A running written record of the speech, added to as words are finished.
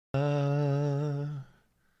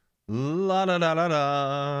La da da da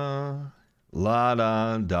da. La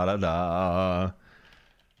da da da da.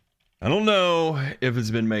 I don't know if it's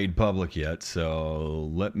been made public yet, so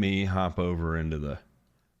let me hop over into the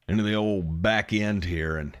old back end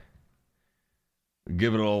here and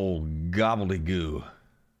give it an old gobbledygoo.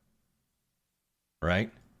 Right?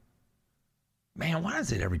 Man, why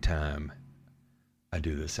is it every time I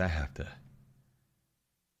do this I have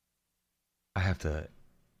to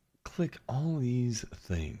click all these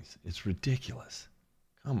things? It's ridiculous.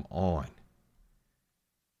 Come on.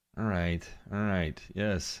 All right.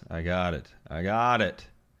 Yes, I got it.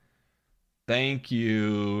 Thank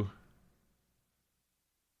you.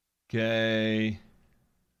 Okay.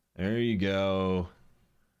 There you go.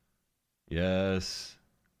 Yes.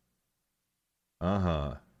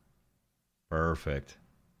 Uh-huh. Perfect.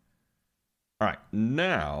 All right.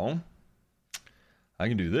 Now, I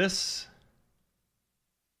can do this.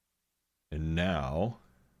 And now,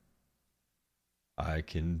 I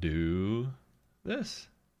can do this.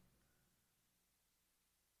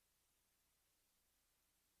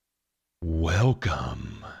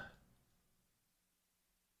 Welcome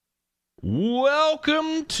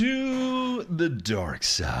to the dark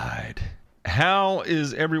side. How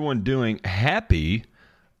is everyone doing? Happy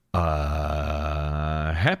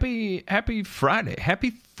Friday.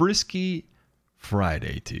 Happy Frisky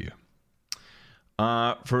Friday to you.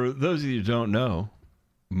 For those of you who don't know,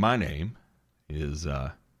 my name is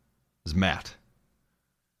Matt.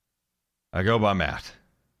 I go by Matt.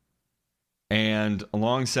 And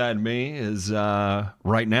alongside me is,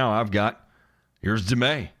 right now, I've got, here's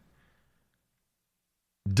DeMay.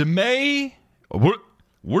 DeMay,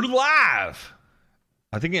 we're live.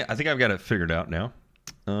 I think I've got it figured out now.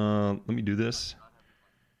 Let me do this.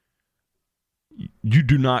 You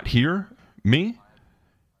do not hear me?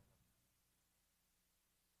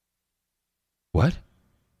 What?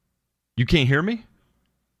 You can't hear me?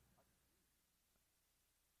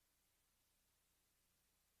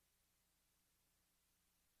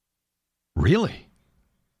 Really?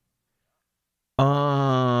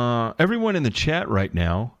 Everyone in the chat right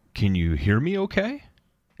now, can you hear me okay?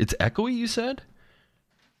 It's echoey, you said?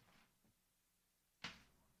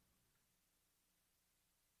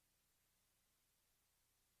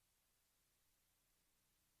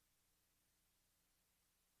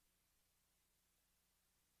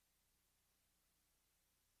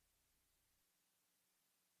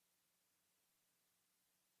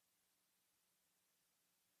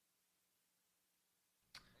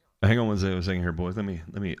 Hang on one second here, boys. Let me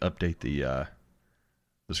update the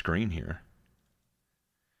screen here.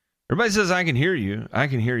 Everybody says I can hear you. I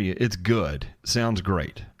can hear you. It's good. Sounds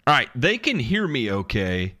great. All right, they can hear me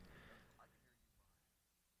okay.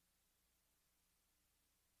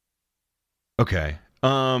 Okay.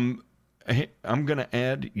 I'm gonna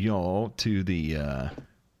add y'all to the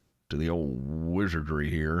old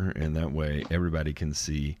wizardry here, and that way everybody can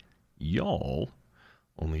see y'all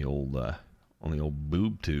on the old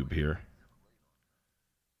boob tube here.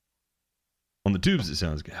 On the tubes, it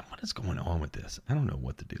sounds good. What is going on with this? I don't know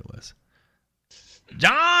what the deal is.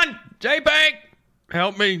 John! JPEG!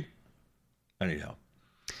 Help me. I need help.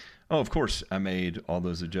 Oh, of course, I made all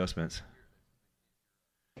those adjustments.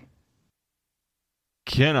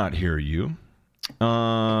 Cannot hear you.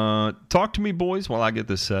 Talk to me, boys, while I get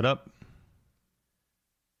this set up.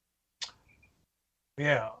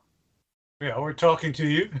 Yeah, we're talking to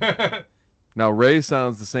you. Now, Ray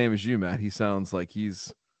sounds the same as you, Matt. He sounds like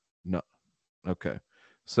he's no. Okay.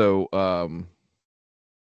 So,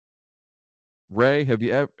 Ray, have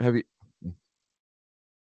you all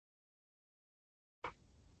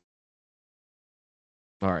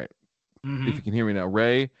right. Mm-hmm. If you can hear me now,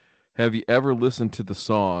 Ray, have you ever listened to the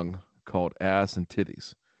song called Ass and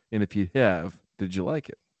Titties? And if you have, did you like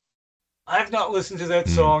it? I've not listened to that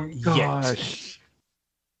song yet. Gosh.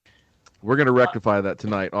 We're going to rectify that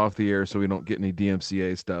tonight off the air so we don't get any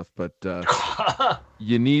DMCA stuff, but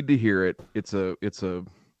you need to hear it. It's a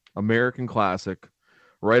American classic,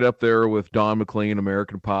 right up there with Don McLean,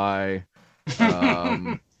 American Pie.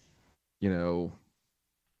 You know,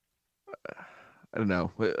 I don't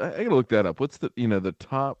know. I got to look that up. What's the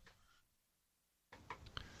top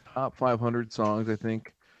 500 songs, I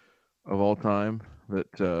think, of all time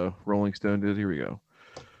that Rolling Stone did? Here we go.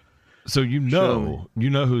 So you know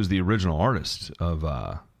who's the original artist of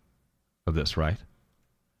this, right?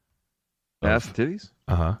 Ass and Titties?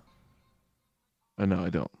 Uh-huh. No, I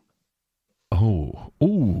don't. Oh,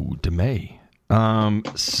 DeMay.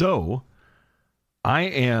 So I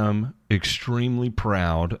am extremely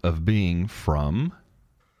proud of being from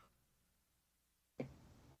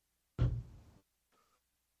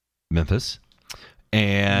Memphis.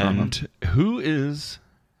 And who is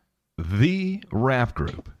the rap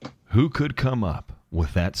group who could come up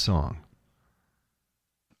with that song?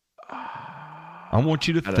 I want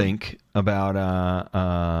you to think about,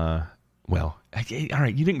 well, all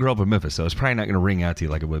right, you didn't grow up in Memphis, so it's probably not going to ring out to you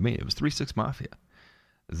like it would me. It was 3 6 Mafia.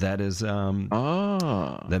 That is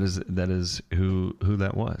that is who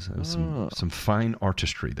that was. There was some fine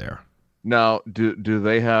artistry there. Now, do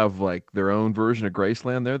they have like their own version of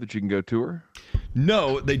Graceland there that you can go tour?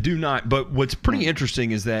 No, they do not. But what's pretty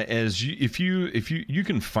interesting is that if you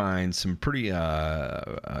can find some pretty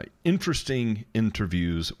interesting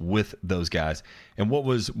interviews with those guys, and what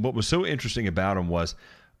was so interesting about them was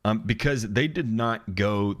because they did not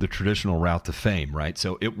go the traditional route to fame, right?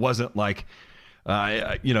 So it wasn't like.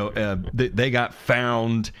 They got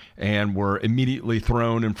found and were immediately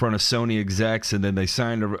thrown in front of Sony execs, and then they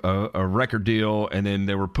signed a record deal, and then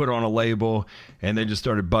they were put on a label, and they just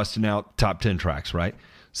started busting out top 10 tracks, right?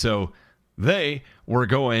 So they were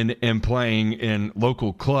going and playing in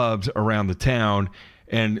local clubs around the town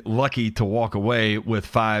and lucky to walk away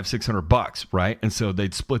with $500-$600, right? And so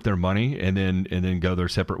they'd split their money and then go their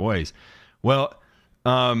separate ways. Well,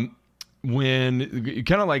 when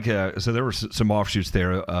kind of like so there were some offshoots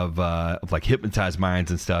there of like Hypnotized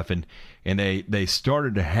Minds and stuff, and they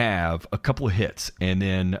started to have a couple of hits, and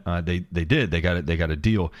then they got a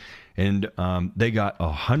deal, and they got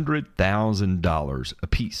 $100,000 a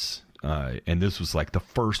piece, and this was like the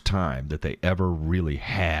first time that they ever really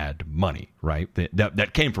had money, right?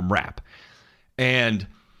 That came from rap, and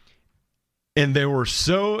they were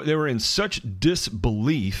in such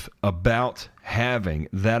disbelief about having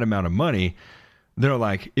that amount of money. They're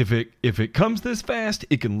like, if it comes this fast,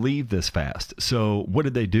 it can leave this fast. So what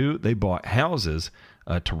did they do? They bought houses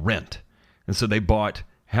to rent, and so they bought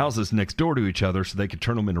houses next door to each other so they could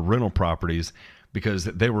turn them into rental properties because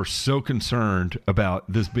they were so concerned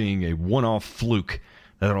about this being a one-off fluke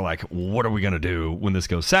that they're like, what are we going to do when this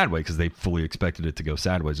goes sideways? Because they fully expected it to go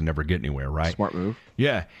sideways and never get anywhere, right? Smart move.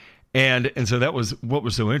 Yeah. And so that was what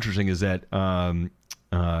was so interesting is that the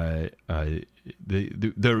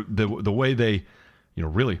way they,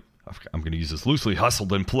 really, I'm going to use this loosely,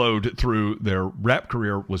 hustled and plowed through their rap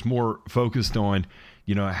career was more focused on,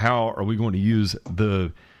 how are we going to use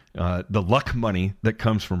the luck money that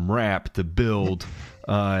comes from rap to build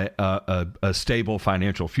a stable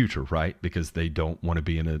financial future, right? Because they don't want to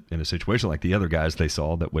be in a situation like the other guys they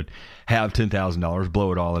saw that would have $10,000,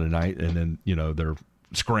 blow it all in a night, and then they're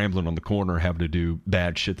scrambling on the corner, having to do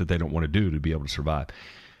bad shit that they don't want to do to be able to survive.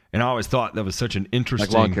 And I always thought that was such an interesting,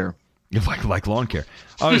 like lawn care, like lawn care.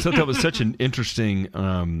 I always thought that was such an interesting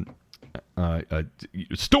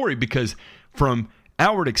story because from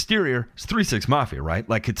outward exterior, it's 3 6 Mafia, right?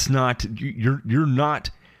 Like it's not you're not.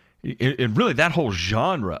 And really, that whole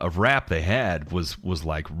genre of rap they had was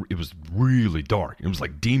like it was really dark. It was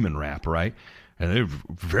like demon rap, right? And they were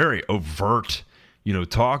very overt,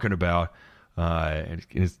 talking about. And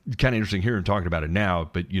it's kind of interesting hearing talking about it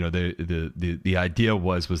now, but the idea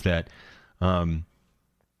was that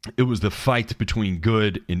it was the fight between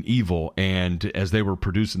good and evil, and as they were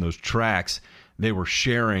producing those tracks, they were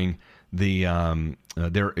sharing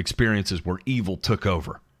their experiences where evil took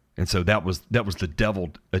over, and so that was the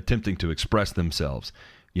devil attempting to express themselves.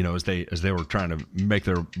 As they were trying to make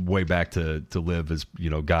their way back to live as,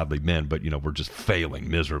 godly men, but, we're just failing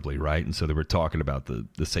miserably, right? And so they were talking about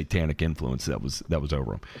the satanic influence that was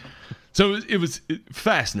over them. So it was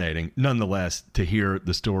fascinating, nonetheless, to hear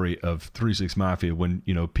the story of 3 6 Mafia when,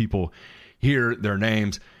 people hear their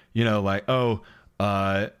names, like, Crunchy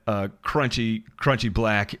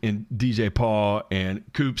Black and DJ Paul and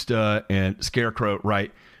Koopsta and Scarecrow,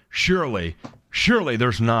 right? Surely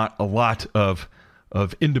there's not a lot of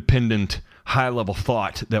independent, high-level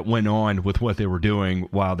thought that went on with what they were doing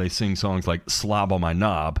while they sing songs like "Slob on My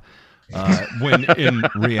Knob," when in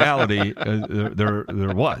reality there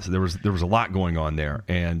was a lot going on there,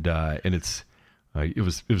 and it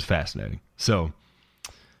was fascinating. So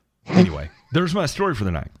anyway, there's my story for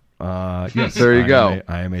the night. Yes, there you go.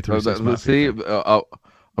 I am a 3 6 Mafia. See, a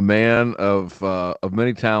man of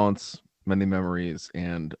many talents, many memories,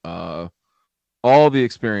 and all the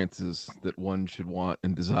experiences that one should want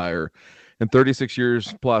and desire in 36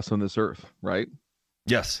 years plus on this earth, right?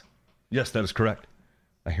 Yes, that is correct.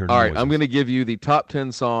 I hear. All right, I'm going to give you the top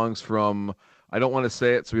 10 songs from, I don't want to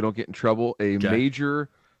say it so we don't get in trouble, major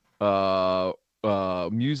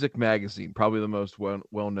music magazine, probably the most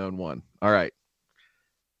well-known one. All right.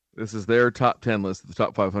 This is their top 10 list of the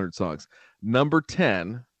top 500 songs. Number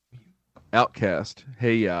 10, Outkast,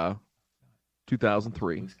 Hey Ya,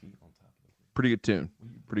 2003. Pretty good tune.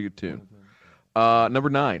 Number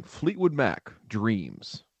 9, Fleetwood Mac,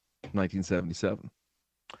 Dreams, 1977.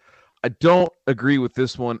 I don't agree with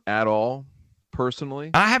this one at all,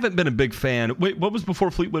 personally. I haven't been a big fan. Wait, what was before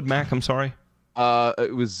Fleetwood Mac? I'm sorry.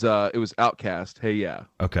 It was Outkast. Hey, yeah.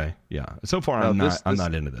 Okay, yeah. So far, No, I'm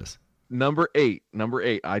not into this. Number 8.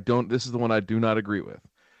 This is the one I do not agree with.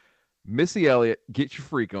 Missy Elliott, Get Your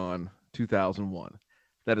Freak On, 2001.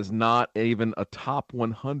 That is not even a top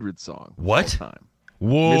 100 song. What? All time.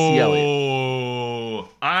 Whoa. Missy Elliott.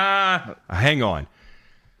 Hang on.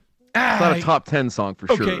 It's not a top 10 song for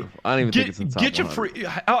Okay. sure. I don't even think it's in the top Get Your 100. Freak.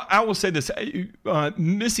 I will say this.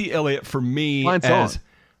 Missy Elliott, for me, Fine song.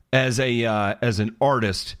 as an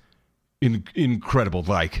artist, incredible.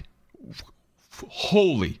 Like,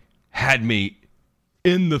 holy, had me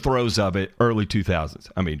in the throes of it early 2000s.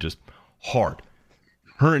 I mean, just hard.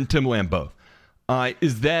 Her and Timbaland both.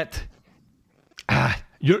 Is that...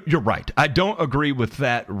 You're right. I don't agree with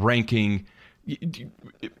that ranking.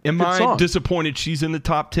 Am I disappointed she's in the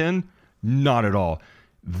top 10? Not at all.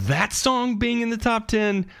 That song being in the top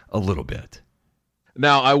 10, a little bit.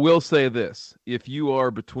 Now, I will say this. If you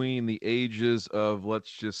are between the ages of,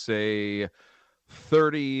 let's just say,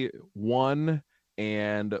 31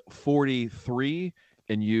 and 43,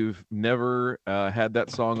 and you've never had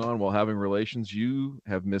that song on while having relations, you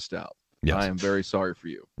have missed out. Yes. I am very sorry for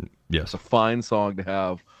you. Yes. It's a fine song to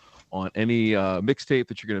have on any mixtape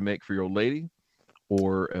that you're going to make for your old lady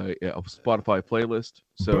or a Spotify playlist.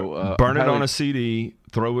 So burn it on a CD,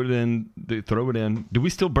 throw it in. Do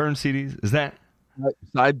we still burn CDs? Is that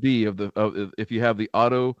side B of if you have the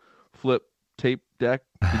auto flip tape deck?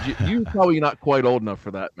 You're probably not quite old enough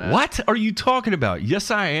for that, man. What are you talking about?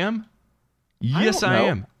 Yes, I am. Yes, I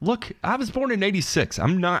am. Look, I was born in '86.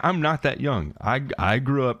 I'm not that young. I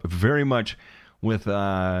grew up very much with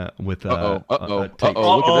tape. Look at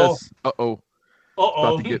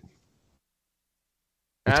this.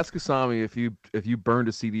 Ask Asami if you burned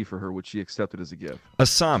a CD for her, would she accept it as a gift?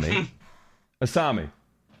 Asami.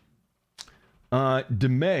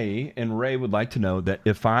 DeMay and Ray would like to know that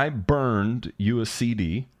if I burned you a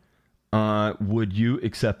CD, would you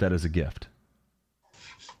accept that as a gift?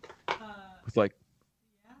 It's like,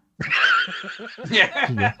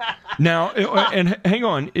 Yeah. Now, and hang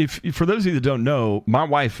on, if for those of you that don't know, my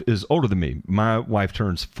wife is older than me. My wife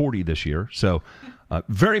turns 40 this year, so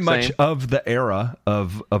very much Same. of the era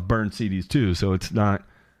of burned CDs too. So it's not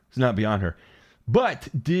beyond her. But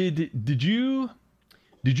did you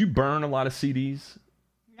burn a lot of CDs?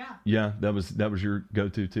 Yeah. Yeah, that was your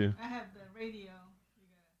go-to too. I have the radio. You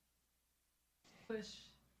gotta push to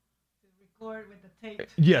record with the tape.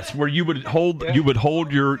 Yes, where you would hold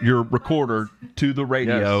your recorder to the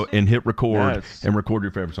radio Yes. and hit record Yes. and record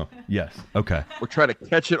your favorite song. Yes. Okay. or try to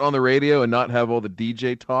catch it on the radio and not have all the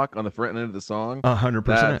DJ talk on the front end of the song.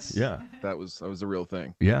 100%. Yeah. That was a real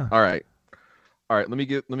thing. Yeah. All right. Let me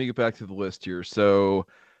get back to the list here. So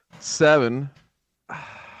 7,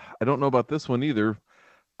 I don't know about this one either.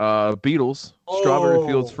 Beatles, Strawberry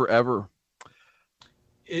Fields Forever.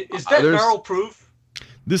 Is that There's- barrel proof?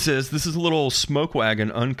 This is a little smoke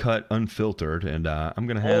wagon, uncut, unfiltered, and I'm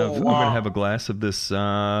gonna have I'm gonna have a glass of this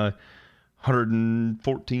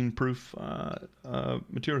 114 proof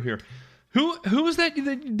material here. Who was that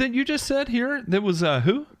you just said here? That was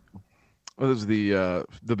who? Well, this is the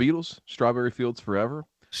Beatles, Strawberry Fields Forever.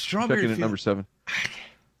 Strawberry Checking at Field- number 7.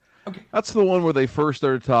 Okay. That's the one where they first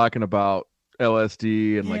started talking about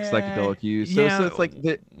LSD and like Yeah, psychedelic use. So, yeah. so it's like Was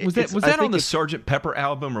I that on think the it's- Sgt. Pepper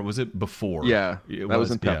album or was it before? Yeah, It that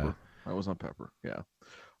was in yeah. Pepper. That was on Pepper. Yeah.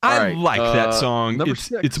 I All right, like that song. number It's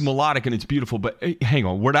 6. melodic and it's beautiful, but hang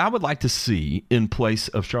on. What I would like to see in place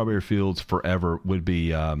of Strawberry Fields Forever would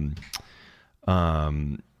be damn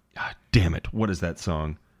it, what is that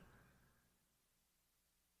song?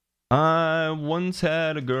 I once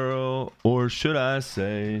had a girl, or should I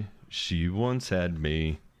say, she once had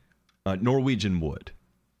me. Norwegian Wood,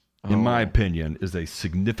 in my opinion, is a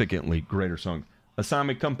significantly greater song.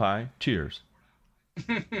 Asami Kampai, cheers.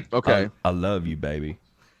 Okay. I love you, baby.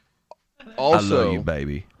 I love Also, you,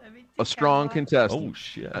 baby. a strong contestant. Oh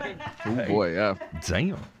shit! Oh boy, yeah.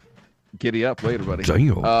 Damn. Giddy up later, buddy.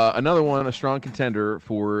 Damn. Another one, a strong contender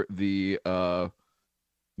for the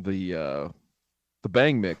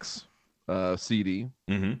Bang Mix CD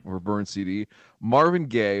Mm-hmm. or Burn CD. Marvin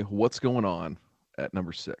Gaye, What's Going On at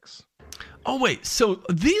number 6. Oh wait, so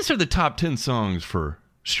these are the top 10 songs for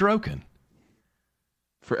Strokin'.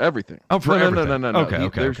 For everything. Oh, for everything. No. Okay,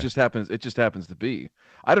 okay. It just happens to be.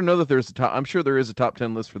 I don't know that there's a top. I'm sure there is a top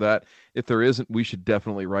 10 list for that. If there isn't, we should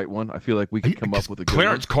definitely write one. I feel like we could come up with a good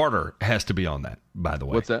Clarence one. Carter has to be on that, by the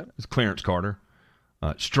way. What's that? It's Clarence Carter.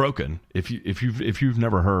 Strokin'. If you've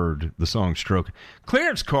never heard the song Strokin',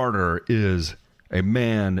 Clarence Carter is a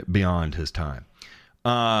man beyond his time.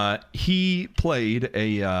 He played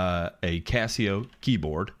a Casio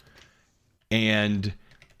keyboard and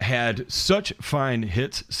had such fine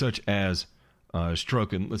hits, such as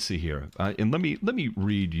Strokin'. Let's see here, and let me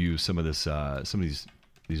read you some of these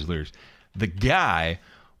lyrics. The guy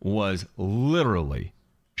was literally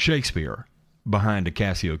Shakespeare behind a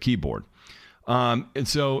Casio keyboard. And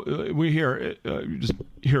so we just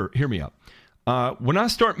hear me out. When I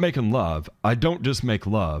start making love, I don't just make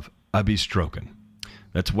love, I be stroking.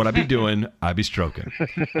 That's what I be doing. I be stroking.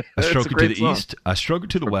 I stroke it to the east. I stroke it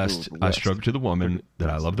to the west. I stroke it to the woman that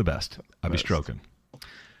I love the best. I be stroking.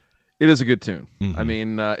 It is a good tune. Mm-hmm. I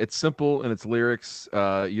mean, it's simple in its lyrics.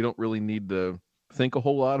 You don't really need to think a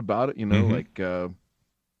whole lot about it. You know, like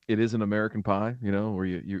it is an American Pie. You know, where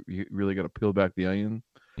you really got to peel back the onion.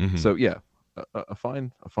 Mm-hmm. So yeah, a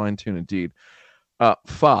fine tune indeed.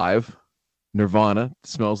 5, Nirvana,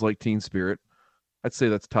 Smells Like Teen Spirit. I'd say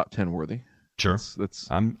that's top 10 worthy. Sure.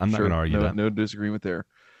 I'm not going to argue that. No disagreement there.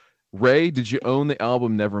 Ray, did you own the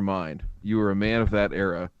album Nevermind? You were a man of that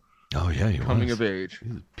era. Oh yeah, you coming of age.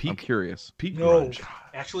 I'm curious. No, grunge.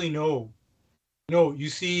 actually no. No, you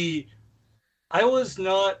see, I was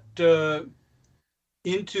not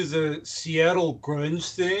into the Seattle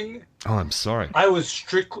grunge thing. Oh, I'm sorry. I was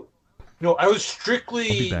strictly. I'll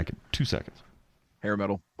be back in 2 seconds. Hair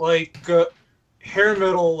metal. Like hair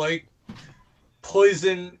metal, like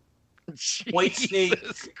Poison, White Snake,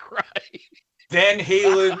 Van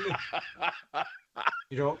Halen,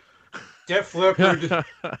 Def Leppard.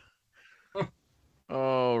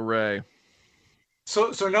 Oh, Ray.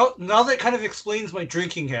 So now that kind of explains my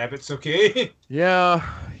drinking habits, okay? Yeah,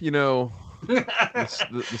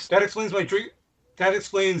 that explains my drink. That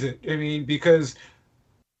explains it. I mean, because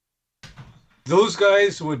those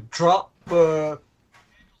guys would drop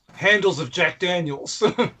handles of Jack Daniels.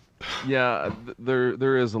 Yeah,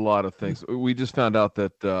 there is a lot of things. We just found out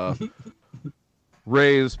that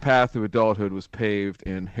Ray's path to adulthood was paved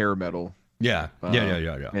in hair metal. Yeah.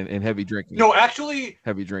 And heavy drinking. No, actually,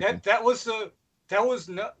 heavy drinking. That's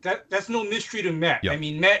no mystery to Matt. Yep. I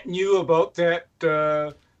mean, Matt knew about that.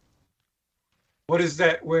 What is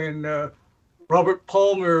that? When Robert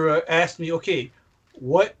Palmer asked me, okay,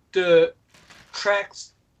 what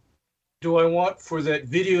tracks do I want for that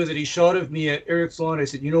video that he shot of me at Eric's lawn? I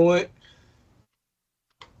said, you know what?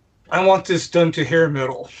 I want this done to hair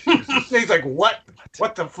metal. He's like, what?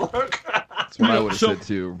 What the fuck? That's what I would have said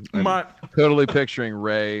too. I'm totally picturing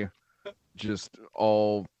Ray just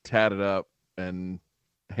all tatted up and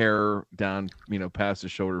hair down, past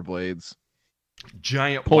his shoulder blades.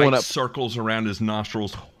 Giant white circles around his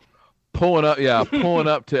nostrils. Pulling up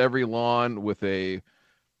to every lawn with a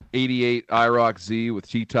 88 IROC Z with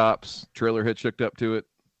T-tops, trailer hitch hooked up to it,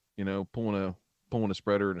 pulling a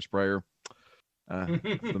spreader and a sprayer.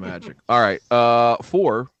 The magic. All right.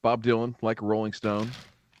 4, Bob Dylan, Like a Rolling Stone.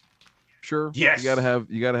 Sure. Yes. You gotta have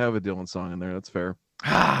a Dylan song in there. That's fair.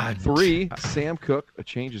 3, Sam Cooke, A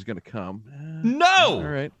Change Is Gonna Come. No. All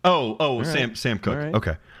right. Oh, all Sam right. Cooke. Right.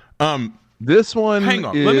 Okay. This one. Hang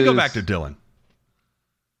on. Let me go back to Dylan.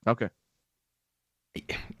 Okay.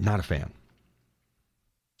 Not a fan.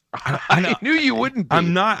 I knew you wouldn't be.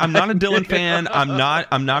 I'm not a Dylan fan. I'm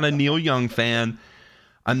not a Neil Young fan.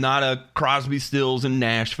 I'm not a Crosby, Stills, and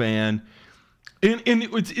Nash fan. And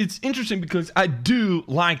it's interesting because I do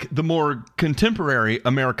like the more contemporary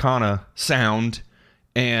Americana sound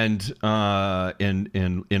and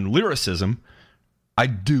in lyricism. I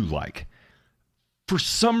do like. For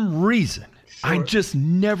some reason, I just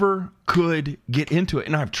never could get into it,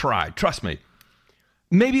 and I've tried. Trust me.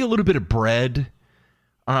 Maybe a little bit of Bread.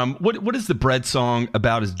 What is the Bread song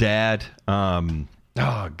about his dad?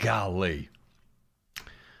 Oh golly.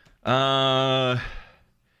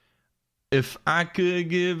 If I could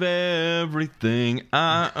give everything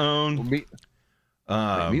I own.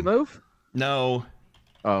 Meatloaf? No.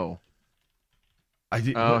 Oh.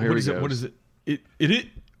 Here what is it? What is it?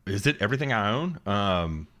 Is it Everything I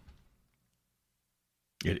Own?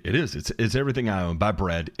 It is. It's Everything I Own by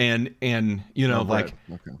Bread. And okay.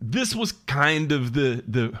 This was kind of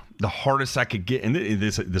the hardest I could get. And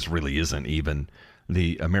this really isn't even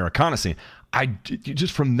the Americana scene.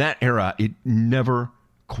 Just from that era, it never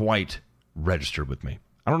quite registered with me.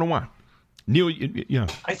 I don't know why. Neil,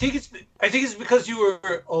 I think it's because you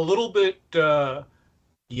were a little bit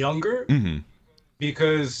younger. Mm-hmm.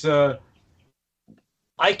 Because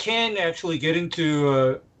I can actually get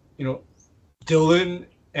into Dylan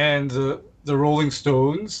and the Rolling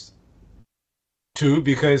Stones too,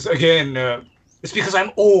 because again, it's because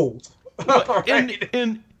I'm old. All and right.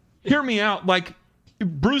 and hear me out. Like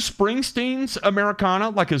Bruce Springsteen's Americana,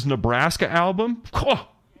 like his Nebraska album. Oh,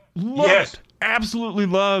 love Yes. it. Absolutely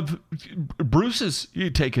love Bruce's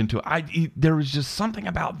take into it. There was just something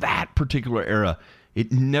about that particular era.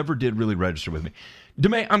 It never did really register with me.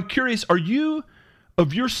 DeMay, I'm curious, are you,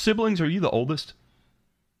 of your siblings, are you the oldest?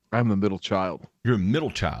 I'm the middle child. You're a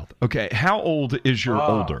middle child. Okay. How old is your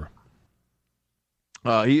older?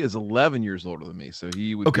 He is 11 years older than me, so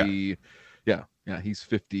he would be, yeah, he's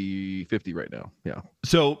 50 right now. Yeah.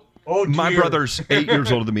 So Oh, my dear. brother's 8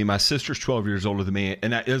 years older than me. My sister's 12 years older than me.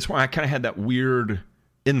 And that's why I kind of had that weird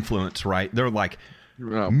influence, right? They're like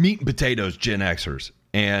meat and potatoes Gen Xers.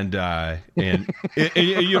 And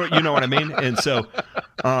you know what I mean? And so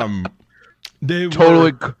they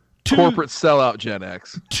Totally were corporate sellout Gen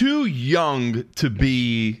X. too young to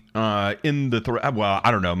be in the well,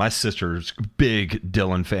 I don't know. My sister's a big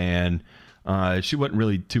Dylan fan. She wasn't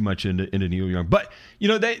really too much into Neil Young, but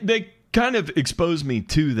they kind of exposed me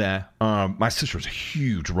to that. My sister was a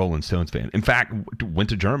huge Rolling Stones fan. In fact, went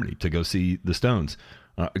to Germany to go see the Stones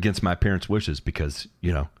against my parents' wishes because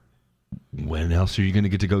when else are you going to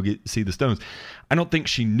get to go see the Stones? I don't think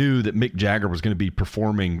she knew that Mick Jagger was going to be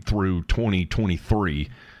performing through 2023.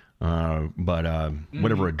 But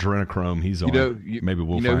whatever adrenochrome he's on, maybe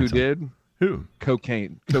we'll find who some. did? Who?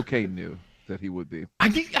 Cocaine. Cocaine knew that he would be. I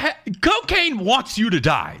think cocaine wants you to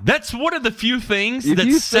die. That's one of the few things If that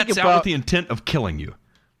you sets think out about- with the intent of killing you.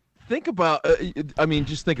 Think about,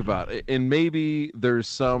 just think about it. And maybe there's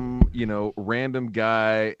some, random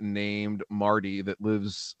guy named Marty that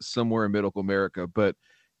lives somewhere in middle America, but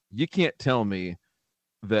you can't tell me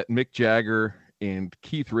that Mick Jagger and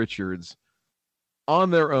Keith Richards on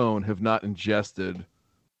their own have not ingested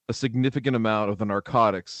a significant amount of the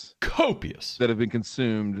narcotics Copious. that have been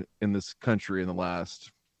consumed in this country in the last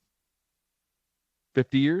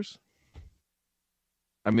 50 years.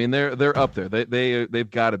 I mean, they're up there.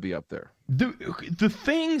 They've got to be up there. The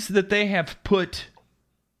things that they have put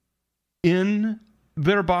in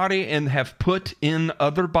their body and have put in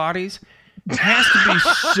other bodies has to be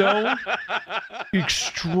so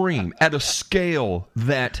extreme at a scale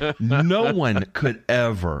that no one could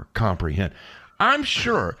ever comprehend. I'm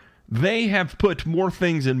sure they have put more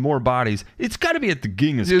things in more bodies. It's got to be at the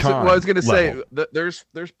Genghis Khan Well, I was going to say level. that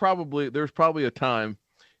there's probably a time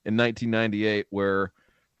in 1998 where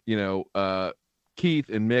Keith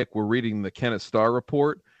and Mick were reading the Kenneth Starr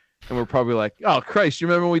report, and we're probably like, "Oh Christ, you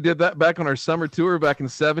remember when we did that back on our summer tour back in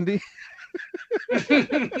 '70?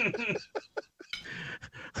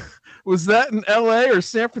 Was that in L.A. or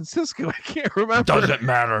San Francisco? I can't remember. Doesn't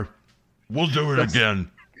matter. We'll do it again.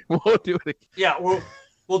 We'll do it again. Yeah,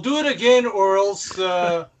 we'll do it again, or else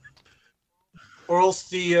the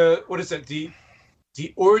what is that?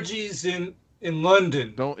 The orgies in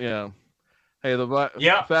London. Hey, the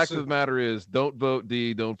fact of the matter is, don't vote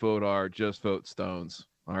D, don't vote R, just vote Stones.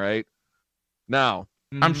 All right. Now,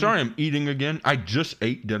 I'm sorry, I'm eating again. I just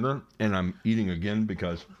ate dinner, and I'm eating again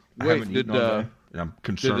because I Wait, haven't eaten all day, and I'm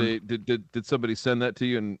concerned. did somebody send that to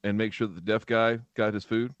you and make sure that the deaf guy got his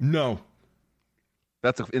food? No,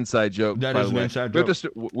 That's an inside joke. that by is the an way. inside We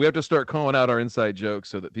joke. have to start calling out our inside jokes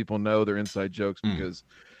so that people know they're inside jokes because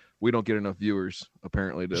we don't get enough viewers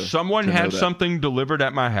apparently to. Someone to know had that. something delivered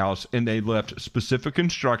at my house, and they left specific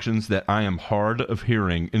instructions that I am hard of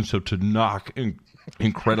hearing, and so to knock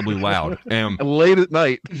incredibly loud. And late at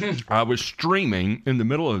night. I was streaming in the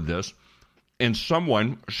middle of this, and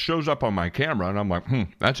someone shows up on my camera, and I'm like,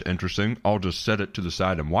 that's interesting. I'll just set it to the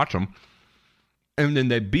side and watch them. And then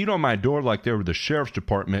they beat on my door like they were the sheriff's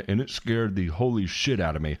department, and it scared the holy shit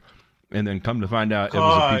out of me. And then come to find out, it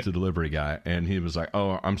was a pizza delivery guy, and he was like,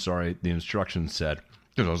 "Oh, I'm sorry, the instructions said."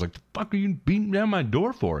 Because I was like, "The fuck are you beating down my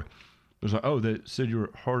door for?" It was like, "Oh, they said you were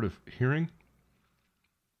hard of hearing."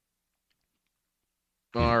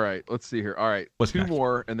 All right, let's see here. All right, What's two next?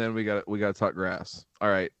 more, and then we got to talk grass. All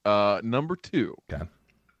right, number 2. Okay.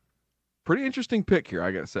 Pretty interesting pick here,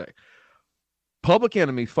 I gotta say. Public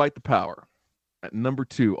Enemy, Fight the Power, at number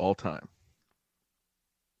 2 all time.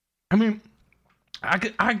 I mean, I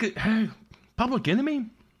could, hey, Public Enemy?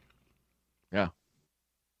 Yeah.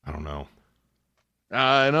 I don't know.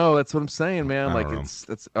 I know, that's what I'm saying, man. I Like don't know.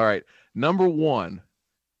 that's all right. Number 1,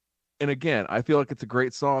 and again, I feel like it's a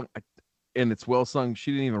great song, and it's well sung.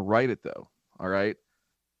 She didn't even write it though. All right.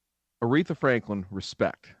 Aretha Franklin,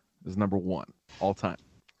 Respect, is number 1 all time.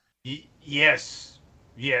 Yes.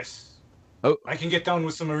 Oh. I can get down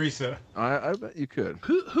with some Aretha. I bet you could.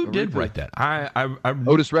 Who did Aretha. write that? I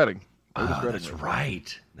Otis Redding. That's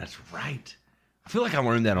right. That's right. I feel like I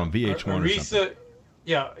learned that on VH1 or something. Aretha,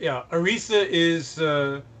 yeah. Aretha is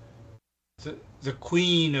the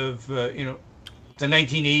queen of the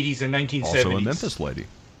 1980s and 1970s. Also a Memphis lady.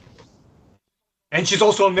 And she's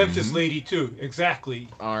also a Memphis lady too. Exactly.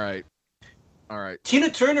 All right. Tina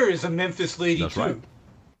Turner is a Memphis lady That's too. right.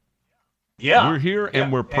 Yeah. We're here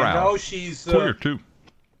and we're proud. And now she's Queer too.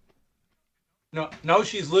 Now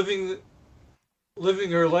she's living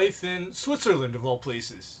her life in Switzerland of all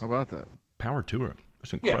places. How about that? Power to her.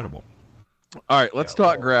 It's incredible. All right, let's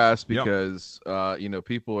talk grass because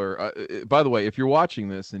people are. By the way, if you're watching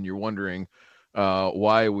this and you're wondering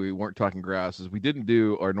why we weren't talking grass, is we didn't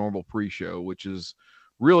do our normal pre-show, which is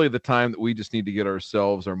really the time that we just need to get our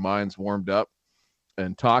minds warmed up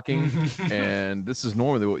and talking. And this is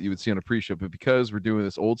normally what you would see on a pre-show, but because we're doing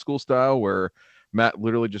this old school style where Matt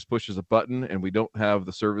literally just pushes a button and we don't have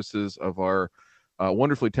the services of our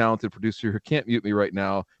wonderfully talented producer who can't mute me right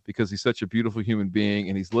now because he's such a beautiful human being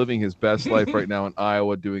and he's living his best life right now in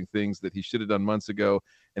Iowa doing things that he should have done months ago,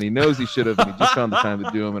 and he knows he should have, and he just found the time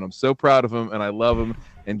to do them, and I'm so proud of him and I love him.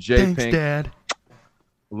 And Jay Thanks, Pink, Dad.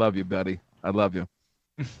 love you, buddy. I love you.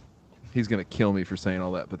 He's gonna kill me for saying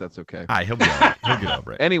all that, but that's okay. He'll be all right. He'll get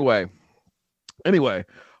over it. Anyway,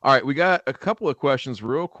 all right, we got a couple of questions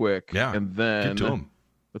real quick, and then get to 'em.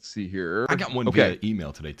 Let's see here. I got one via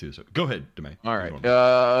email today too. So go ahead, Demay. All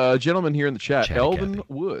right. Gentleman here in the chat, Elvin Kathy.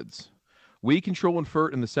 Woods. Weed control and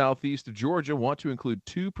FERT in the southeast of Georgia want to include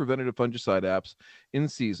 2 preventative fungicide apps in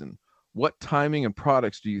season. What timing and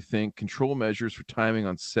products do you think? Control measures for timing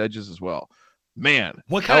on sedges as well. Man,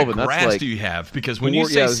 What kind Elvin, of grass that's like do you have? Because when you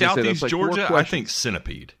say southeast Georgia, I think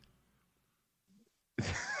centipede.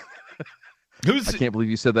 I can't believe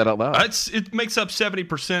you said that out loud. It makes up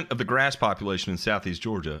 70% of the grass population in southeast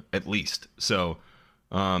Georgia, at least. So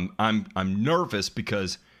I'm nervous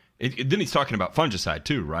because then he's talking about fungicide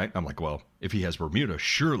too, right? I'm like, well, if he has Bermuda,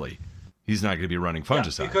 surely he's not going to be running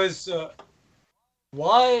fungicide. Yeah, because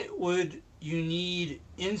why would you need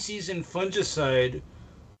in-season fungicide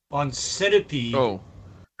on centipede? Oh,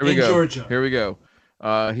 here we go. Georgia. Here we go.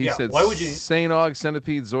 He said, why would you? St. Aug,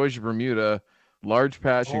 centipede, zoysia, Bermuda. Large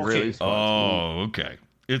patch and gray leaf spots. Oh, okay.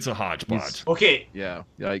 It's a hodgepodge. Okay. Yeah.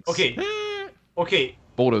 Yikes. Okay.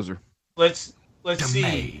 Bulldozer. Let's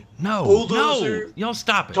see. No. Bulldozer. No. Y'all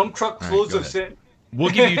stop it. Dump truck loads of sand. We'll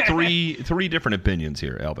give you three different opinions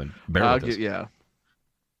here, Elvin. Bear with us. Yeah.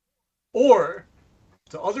 Or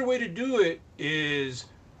the other way to do it is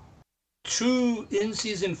 2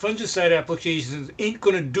 in-season fungicide applications ain't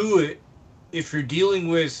gonna do it if you're dealing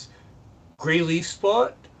with gray leaf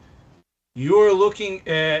spot. You're looking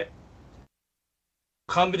at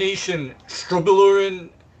combination strobilurin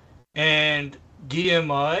and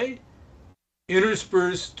DMI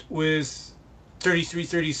interspersed with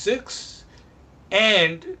 3336,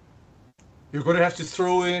 and you're going to have to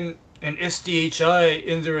throw in an SDHI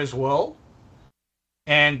in there as well.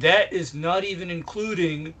 And that is not even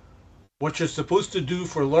including what you're supposed to do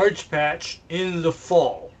for large patch in the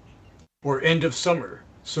fall or end of summer.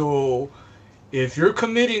 So if you're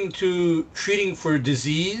committing to treating for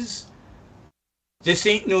disease, this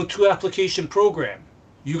ain't no 2-application program.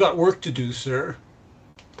 You got work to do, sir.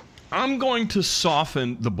 I'm going to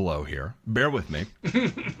soften the blow here. Bear with me.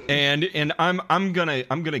 and I'm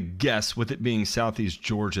gonna guess, with it being southeast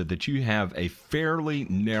Georgia, that you have a fairly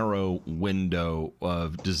narrow window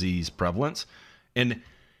of disease prevalence. And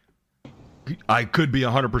I could be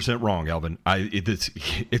 100% wrong, Elvin.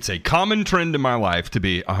 It's a common trend in my life to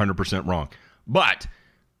be 100% wrong. But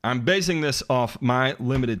I'm basing this off my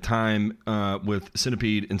limited time with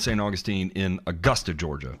centipede in St. Augustine in Augusta,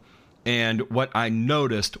 Georgia. And what I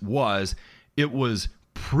noticed was it was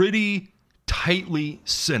pretty tightly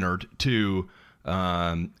centered to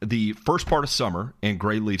the first part of summer and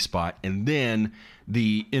gray leaf spot, and then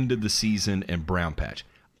the end of the season and brown patch.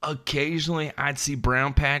 Occasionally, I'd see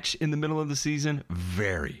brown patch in the middle of the season.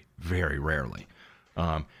 Very, very rarely.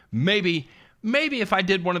 Maybe if I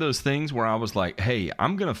did one of those things where I was like, hey,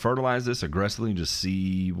 I'm going to fertilize this aggressively and just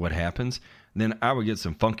see what happens, then I would get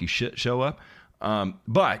some funky shit show up.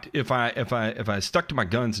 But if I stuck to my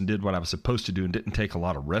guns and did what I was supposed to do and didn't take a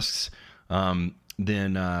lot of risks,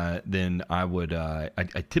 then I would.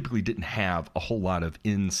 I typically didn't have a whole lot of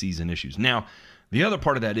in-season issues. Now, the other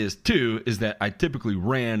part of that is that I typically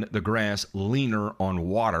ran the grass leaner on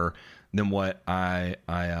water than what I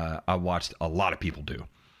watched a lot of people do.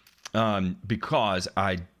 Because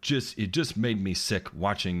it just made me sick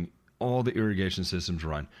watching all the irrigation systems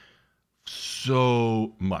run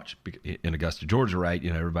so much in Augusta, Georgia, right?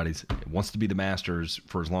 You know, everybody wants to be the masters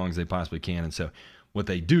for as long as they possibly can. And so what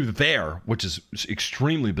they do there, which is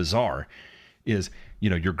extremely bizarre, is, you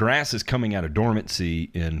know, your grass is coming out of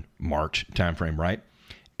dormancy in March timeframe, right?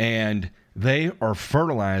 And they are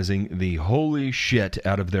fertilizing the holy shit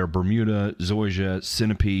out of their Bermuda, Zoysia,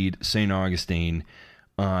 Centipede, St. Augustine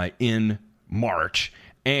in March,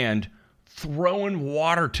 and throwing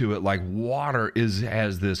water to it like water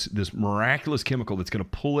has this miraculous chemical that's going to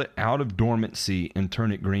pull it out of dormancy and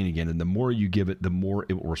turn it green again. And the more you give it, the more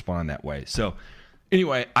it will respond that way. So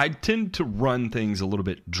anyway, I tend to run things a little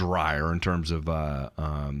bit drier in terms of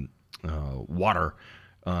water.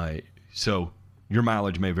 So your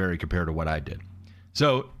mileage may vary compared to what I did.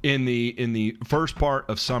 So in the first part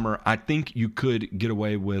of summer, I think you could get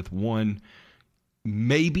away with one,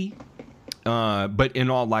 maybe. But in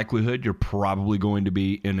all likelihood, you're probably going to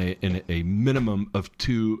be in a minimum of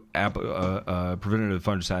 2 preventative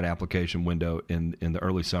fungicide application window in the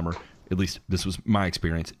early summer. At least this was my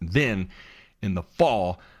experience. Then in the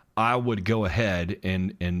fall, I would go ahead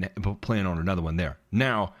and plan on another one there.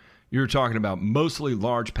 Now, you're talking about mostly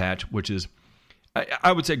large patch, which is,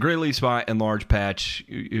 I would say gray leaf spot and large patch,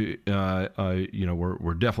 were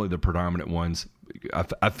definitely the predominant ones.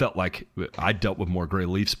 I felt like I dealt with more gray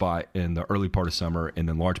leaf spot in the early part of summer, and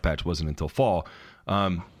then large patch wasn't until fall.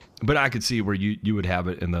 But I could see where you would have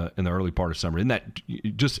it in the early part of summer, in that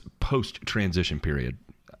just post transition period.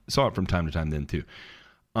 Saw it from time to time then too.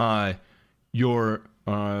 Your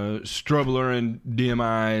strobilurin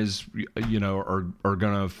DMIs, are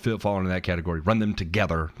gonna fall into that category. Run them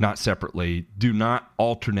together, not separately. Do not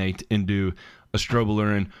alternate and do a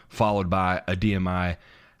strobilurin followed by a DMI.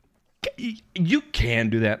 You can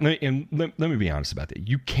do that, and let me be honest about that.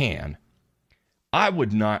 You can. I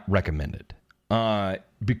would not recommend it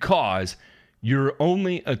because you're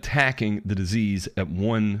only attacking the disease at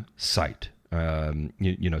one site. So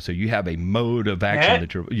you have a mode of action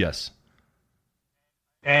that you're. Yes.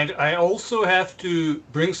 And I also have to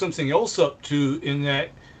bring something else up too, in that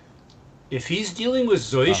if he's dealing with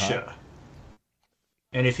Zoysia,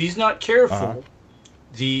 and if he's not careful,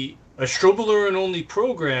 the strobilurin only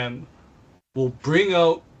program will bring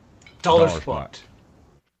out dollar spot.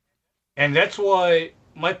 And that's why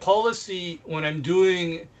my policy when I'm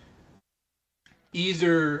doing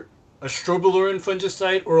either a strobilurin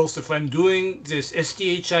fungicide, or else if I'm doing this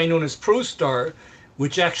SDHI known as ProStar,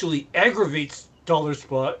 which actually aggravates dollar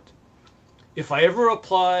spot, if I ever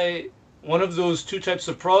apply one of those 2 types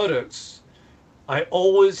of products, I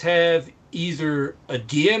always have either a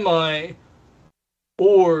DMI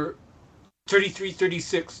or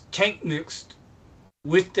 3336 tank mixed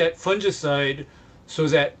with that fungicide, so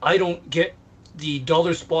that I don't get the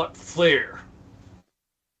dollar spot flare.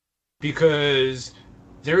 Because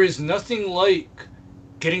there is nothing like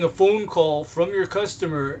getting a phone call from your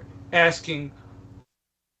customer asking,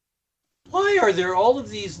 why are there all of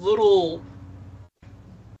these little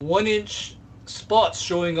 1-inch spots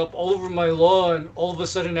showing up all over my lawn all of a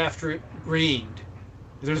sudden after it rained?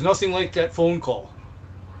 There's nothing like that phone call.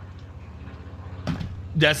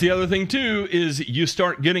 That's the other thing too, is you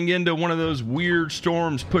start getting into one of those weird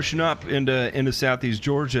storms pushing up into southeast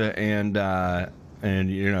Georgia, and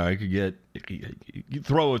it could you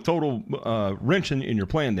throw a total wrench in your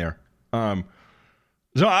plan there.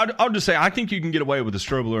 So I'll just say I think you can get away with a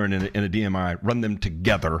strobilurin and a DMI. Run them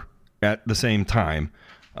together at the same time.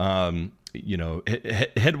 Headway's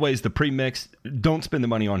the premix. Don't spend the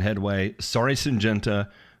money on Headway. Sorry, Syngenta.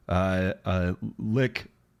 Lick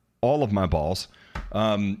all of my balls.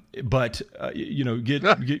 Pick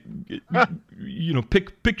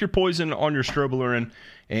your poison on your strobilurin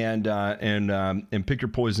and pick your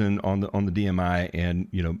poison on the DMI, and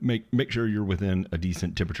make sure you're within a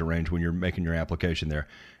decent temperature range when you're making your application there,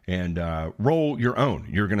 and roll your own.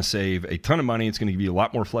 You're going to save a ton of money. It's going to give you a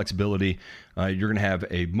lot more flexibility. You're going to have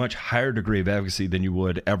a much higher degree of efficacy than you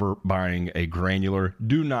would ever buying a granular.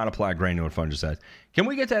 Do not apply granular fungicides. Can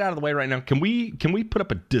we get that out of the way right now? Can we put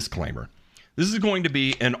up a disclaimer? This is going to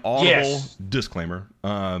be an audible disclaimer.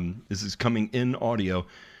 This is coming in audio.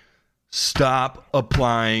 Stop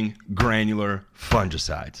applying granular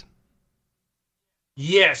fungicides.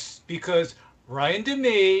 Yes, because Ryan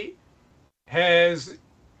DeMay has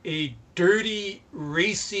a dirty,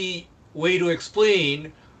 racy way to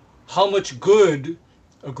explain how much good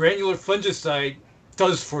a granular fungicide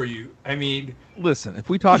does for you. I mean, listen, if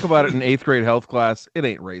we talk about it in 8th grade health class, it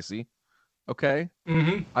ain't racy. Okay?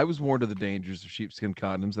 Mm-hmm. I was warned of the dangers of sheepskin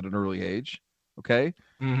condoms at an early age. Okay?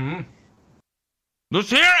 Mm-hmm. Let's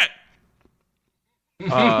hear it!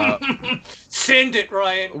 Send it,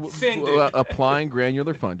 Ryan. Send it. Applying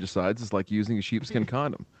granular fungicides is like using a sheepskin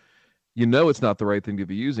condom. You know it's not the right thing to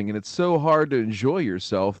be using, and it's so hard to enjoy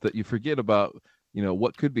yourself that you forget about,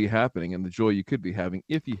 what could be happening and the joy you could be having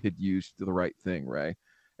if you had used the right thing, Ray.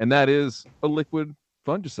 And that is a liquid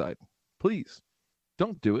fungicide. Please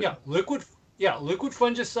Don't do it. Yeah, liquid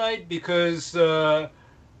fungicide, because I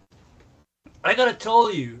gotta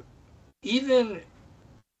tell you, even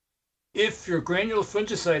if your granular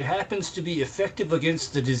fungicide happens to be effective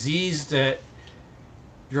against the disease that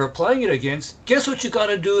you're applying it against, guess what you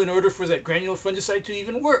gotta do in order for that granular fungicide to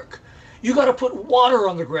even work? You gotta put water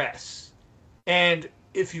on the grass. And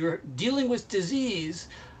if you're dealing with disease,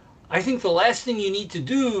 I think the last thing you need to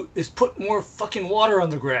do is put more fucking water on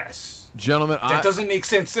the grass. Gentlemen, That doesn't make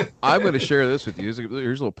sense. I'm going to share this with you. Here's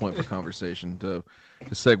a little point for conversation to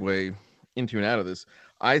segue into and out of this.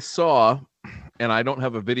 I saw, and I don't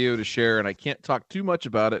have a video to share, and I can't talk too much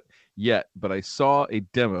about it yet, but I saw a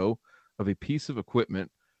demo of a piece of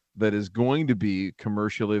equipment that is going to be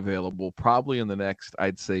commercially available probably in the next,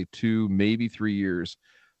 I'd say, 2, maybe 3 years.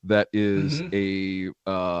 That is you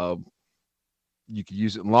could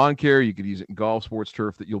use it in lawn care, you could use it in golf, sports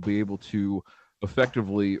turf, that you'll be able to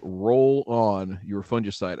effectively roll on your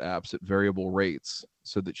fungicide apps at variable rates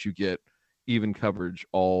so that you get even coverage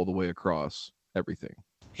all the way across everything.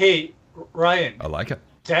 Hey, Ryan. I like it.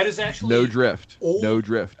 That is actually no drift. old. No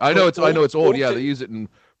drift. I know it's old. old Yeah, they use it in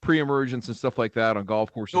pre-emergence and stuff like that on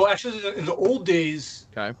golf courses. No, actually, in the old days,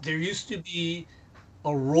 Okay. there used to be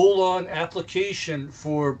a roll-on application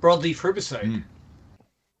for broadleaf herbicide,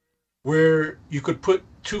 where you could put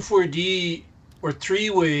 2,4-D or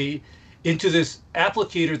 3-way into this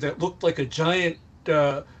applicator that looked like a giant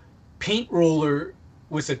paint roller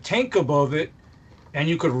with a tank above it, and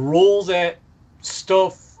you could roll that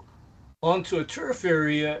stuff onto a turf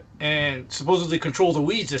area and supposedly control the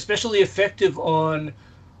weeds, especially effective on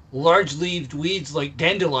large-leaved weeds like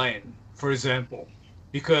dandelion, for example,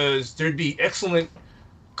 because there'd be excellent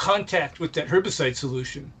contact with that herbicide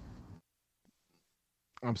solution.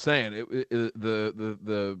 I'm saying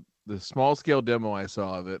the small scale demo I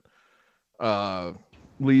saw of it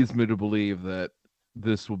leads me to believe that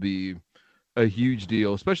this will be a huge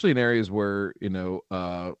deal, especially in areas where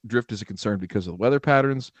drift is a concern because of the weather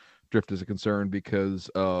patterns. Drift is a concern because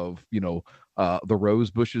of the rose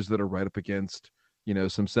bushes that are right up against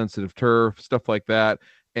some sensitive turf, stuff like that.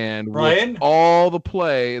 And Ryan, with all the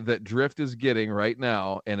play that drift is getting right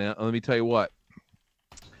now, and let me tell you what,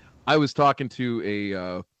 I was talking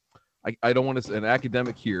to I don't want to, an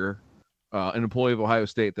academic here, an employee of Ohio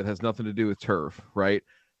State that has nothing to do with turf, right?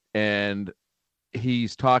 And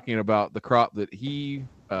he's talking about the crop that he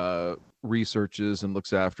researches and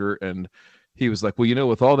looks after, and he was like, well,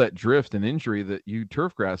 with all that drift and injury that you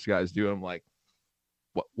turf grass guys do, I'm like,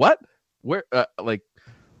 what? Where?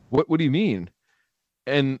 What do you mean?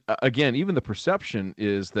 And again, even the perception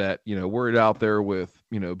is that we're out there with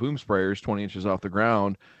boom sprayers 20 inches off the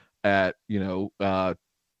ground at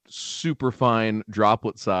super fine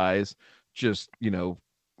droplet size, just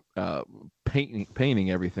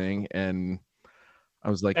painting everything. And I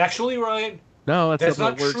was like, actually, Ryan, no, that's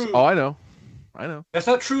not not works. true. Oh, I know. That's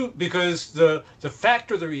not true, because the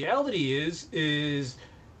fact or the reality is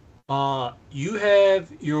you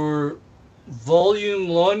have your volume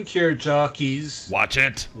lawn care jockeys Watch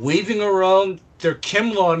it. waving around their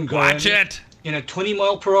Chemlon gun Watch it. in a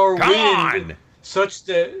 20-mile-per-hour Come wind, on. such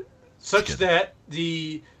that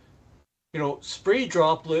the spray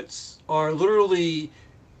droplets are literally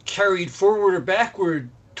carried forward or backward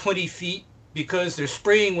 20 feet because they're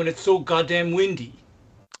spraying when it's so goddamn windy.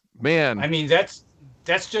 Man, I mean, that's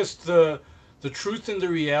just the truth and the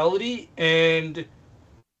reality. And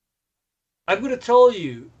I'm going to tell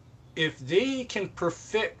you, if they can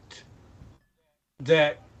perfect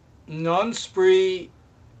that non-spray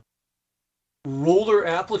roller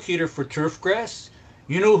applicator for turf grass,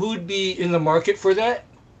 you know who'd be in the market for that?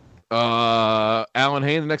 Alan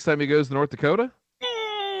Hayne, the next time he goes to North Dakota?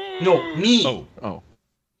 No, me. Oh.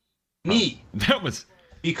 Me. That was...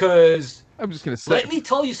 Because I'm just going to say. let me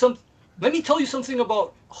tell you something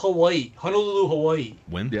about Hawaii, Honolulu, Hawaii.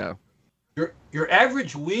 Wind? Yeah. Your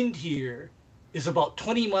average wind here is about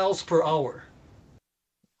 20 miles per hour.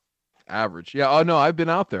 Average. Yeah. Oh, no, I've been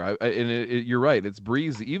out there. You're right. It's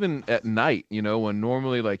breezy. Even at night, when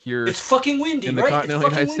normally like you're... It's fucking windy, in the right? continental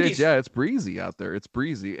United States, yeah, it's breezy out there. It's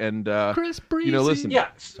breezy. And, Chris Breezy. Listen, Yeah.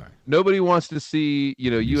 Sorry. nobody wants to see,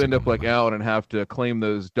 you end up like Alan and have to claim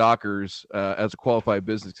those Dockers as a qualified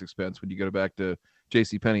business expense when you go back to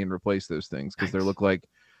JCPenney and replace those things, because they look like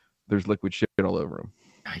there's liquid shit all over them.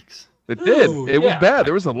 Yikes. It did. Ooh, It was yeah. bad.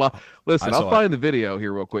 There was a lot. Listen, I I'll saw find the video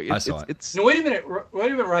here real quick. I saw it. It's No, wait a minute,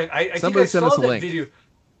 Ryan. I think Somebody I send saw us a that link. video.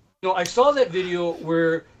 No, I saw that video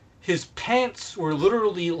where his pants were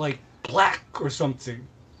literally like black or something.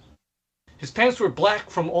 His pants were black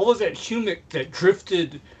from all of that humic that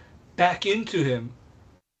drifted back into him.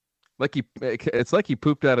 like it's like he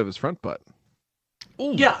pooped out of his front butt.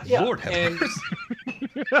 Oh, Yeah, Lord have and- mercy.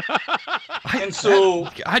 And so,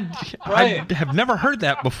 I Ryan. have never heard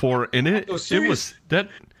that before, and it was that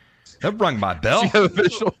rung my bell. See,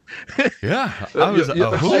 official. Yeah, I was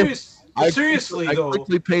Yeah, a hoot. seriously I though,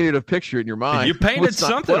 quickly painted a picture in your mind. You painted What's not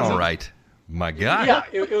something pleasant. all right. My God. yeah,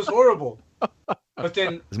 it was horrible. But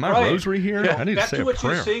then, Is my Ryan, rosary here? I need to back say to a what you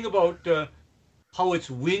were prayer. saying about how it's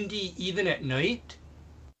windy even at night.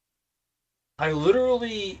 I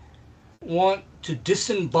literally want to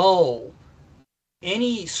disembowel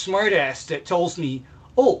any smartass that tells me,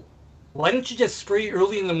 "Oh, why don't you just spray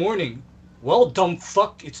early in the morning?" Well, dumb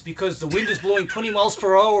fuck, it's because the wind is blowing 20 miles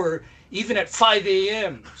per hour even at 5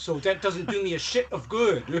 a.m. So that doesn't do me a shit of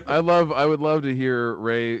good. I would love to hear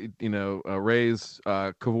Ray, Ray's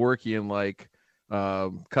Kevorkian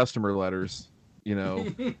customer letters,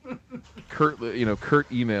 curt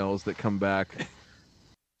emails that come back.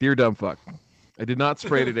 Dear dumb fuck, I did not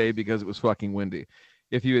spray today because it was fucking windy.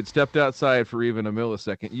 If you had stepped outside for even a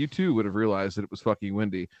millisecond, you too would have realized that it was fucking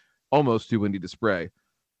windy, almost too windy to spray.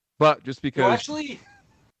 But just because Well, actually,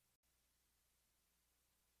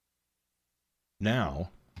 Now,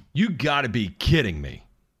 you got to be kidding me.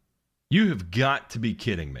 You have got to be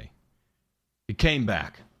kidding me. It came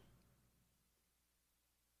back.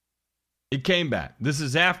 It came back. This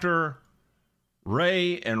is after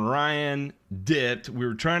Ray and Ryan dipped. We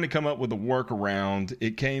were trying to come up with a workaround.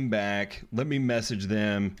 It came back. Let me message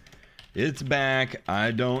them. It's back. I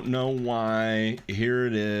don't know why. Here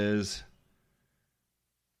it is.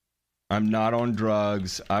 I'm not on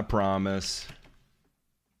drugs. I promise.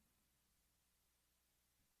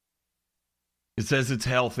 It says it's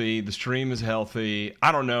healthy. The stream is healthy.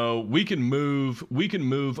 I don't know. We can move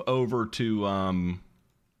over to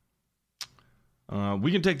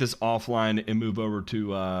we can take this offline and move over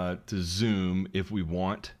to Zoom if we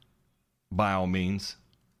want, by all means.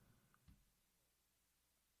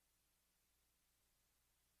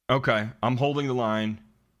 Okay, I'm holding the line.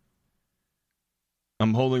 I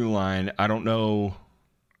don't know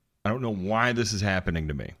why this is happening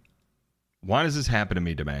to me. Why does this happen to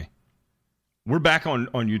me today? We're back on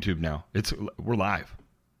YouTube now. We're live.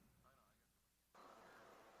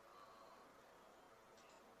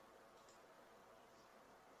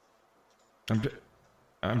 I'm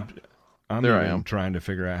There I am. trying to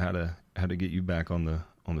figure out how to get you back on the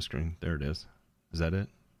screen. There it is. Is that it?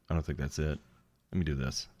 I don't think that's it. Let me do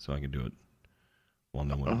this so I can do it while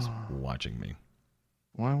no one is watching me.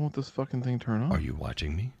 Why won't this fucking thing turn on? Are you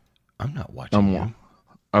watching me? I'm not watching you.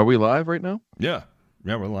 Are we live right now? Yeah,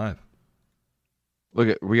 we're live.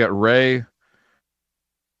 Look we got Ray.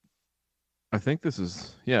 I think this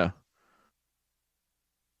is yeah.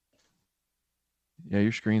 Yeah,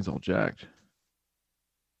 your screen's all jacked.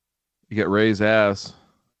 You got Ray's ass.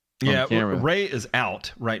 Yeah, on camera. Ray is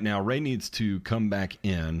out right now. Ray needs to come back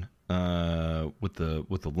in with the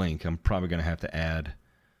link. I'm probably going to have to add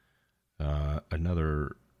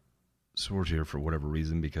another source here for whatever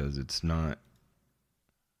reason because it's not.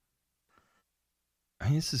 I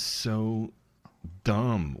mean, this is so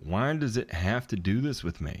dumb. Why does it have to do this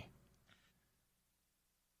with me?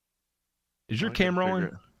 Is your camera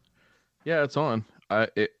on? Yeah, it's on.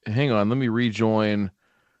 Hang on, let me rejoin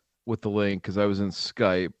with the link because I was in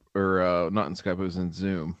Skype or not in Skype. I was in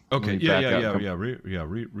Zoom. Okay. Yeah.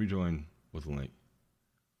 Rejoin with the link.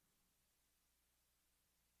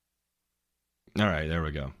 All right, there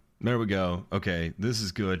we go. Okay, this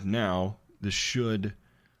is good. Now this should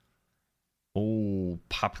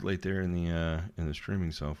populate there in the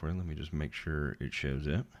streaming software. Let me just make sure it shows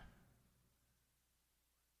it.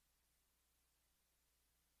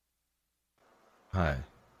 Hi,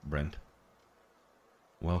 Brent.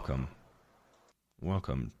 Welcome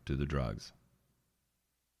to the drugs.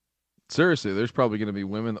 Seriously, there's probably going to be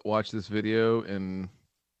women that watch this video and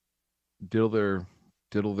diddle their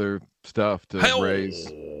stuff to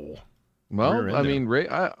Ray's. Well, I mean, Ray.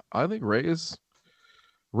 I think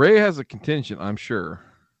Ray has a contingent. I'm sure.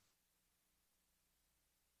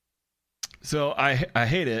 So I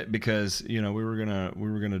hate it because we were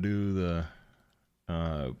gonna do the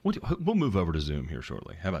we'll move over to Zoom here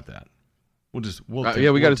shortly. How about that? We got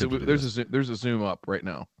to. There's a Zoom up right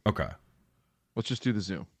now. Okay, let's just do the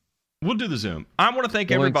Zoom. We'll do the Zoom. I want to thank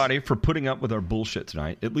everybody for putting up with our bullshit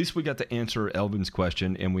tonight. At least we got to answer Elvin's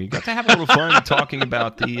question, and we got to have a little fun talking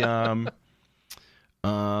about the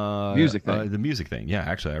music thing. The music thing. Yeah,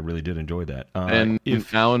 actually, I really did enjoy that. And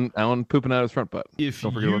if Alan pooping out his front butt. Don't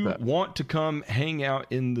forget about that. Want to come hang out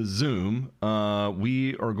in the Zoom,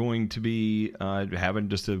 we are going to be having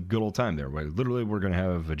just a good old time there. We're going to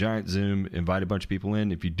have a giant Zoom, invite a bunch of people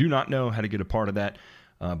in. If you do not know how to get a part of that,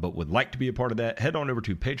 but would like to be a part of that, head on over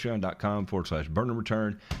to patreon.com/burn and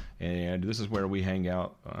return. And this is where we hang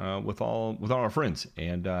out with all our friends.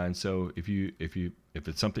 And so if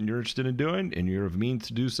it's something you're interested in doing and you're of means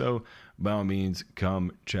to do so, by all means,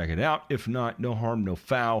 come check it out. If not, no harm, no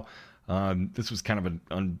foul. This was kind of an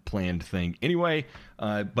unplanned thing anyway,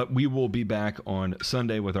 but we will be back on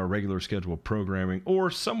Sunday with our regular scheduled programming,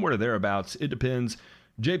 or somewhere thereabouts. It depends.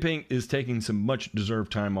 J-Pink is taking some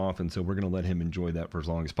much-deserved time off, and so we're going to let him enjoy that for as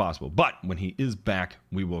long as possible. But when he is back,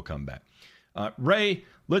 we will come back. Ray,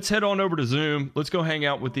 let's head on over to Zoom. Let's go hang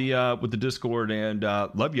out with the Discord, and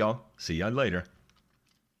love y'all. See y'all later.